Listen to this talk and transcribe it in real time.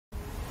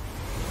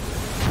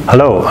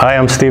Hello, I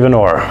am Stephen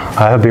Orr.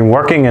 I have been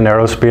working in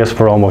aerospace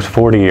for almost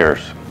 40 years.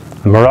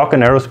 The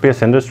Moroccan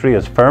aerospace industry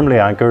is firmly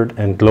anchored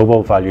in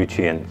global value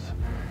chains.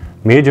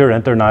 Major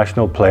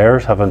international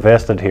players have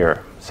invested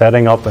here,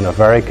 setting up in a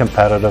very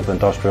competitive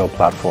industrial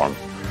platform.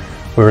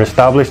 We were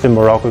established in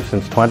Morocco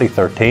since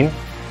 2013,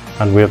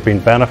 and we have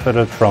been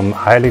benefited from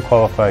highly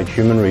qualified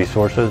human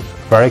resources,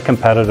 very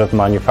competitive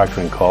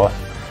manufacturing costs,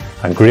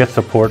 and great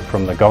support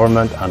from the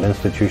government and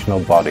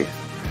institutional bodies.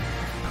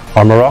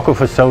 Our Morocco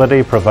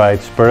facility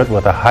provides Spirit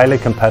with a highly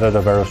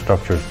competitive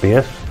aerostructures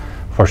base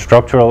for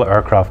structural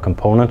aircraft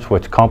components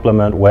which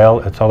complement well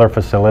its other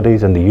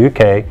facilities in the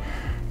UK,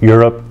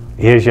 Europe,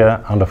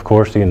 Asia and of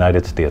course the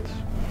United States.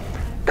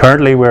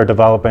 Currently we are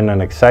developing an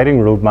exciting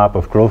roadmap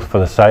of growth for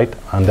the site,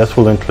 and this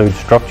will include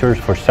structures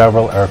for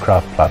several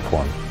aircraft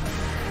platforms.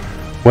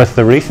 With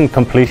the recent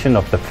completion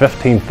of the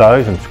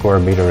 15,000 square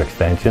metre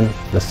extension,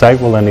 the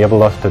site will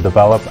enable us to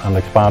develop and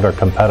expand our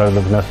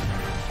competitiveness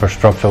for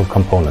structural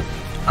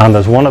components. And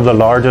as one of the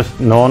largest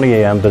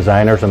non-EAM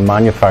designers and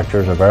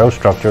manufacturers of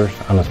aerostructures,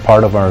 and as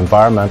part of our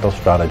environmental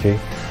strategy,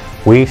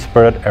 we,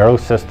 Spirit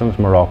Aerosystems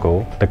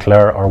Morocco,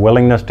 declare our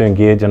willingness to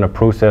engage in a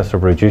process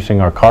of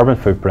reducing our carbon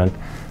footprint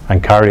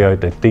and carry out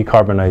the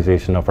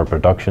decarbonisation of our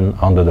production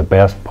under the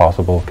best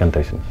possible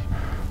conditions.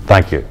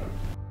 Thank you.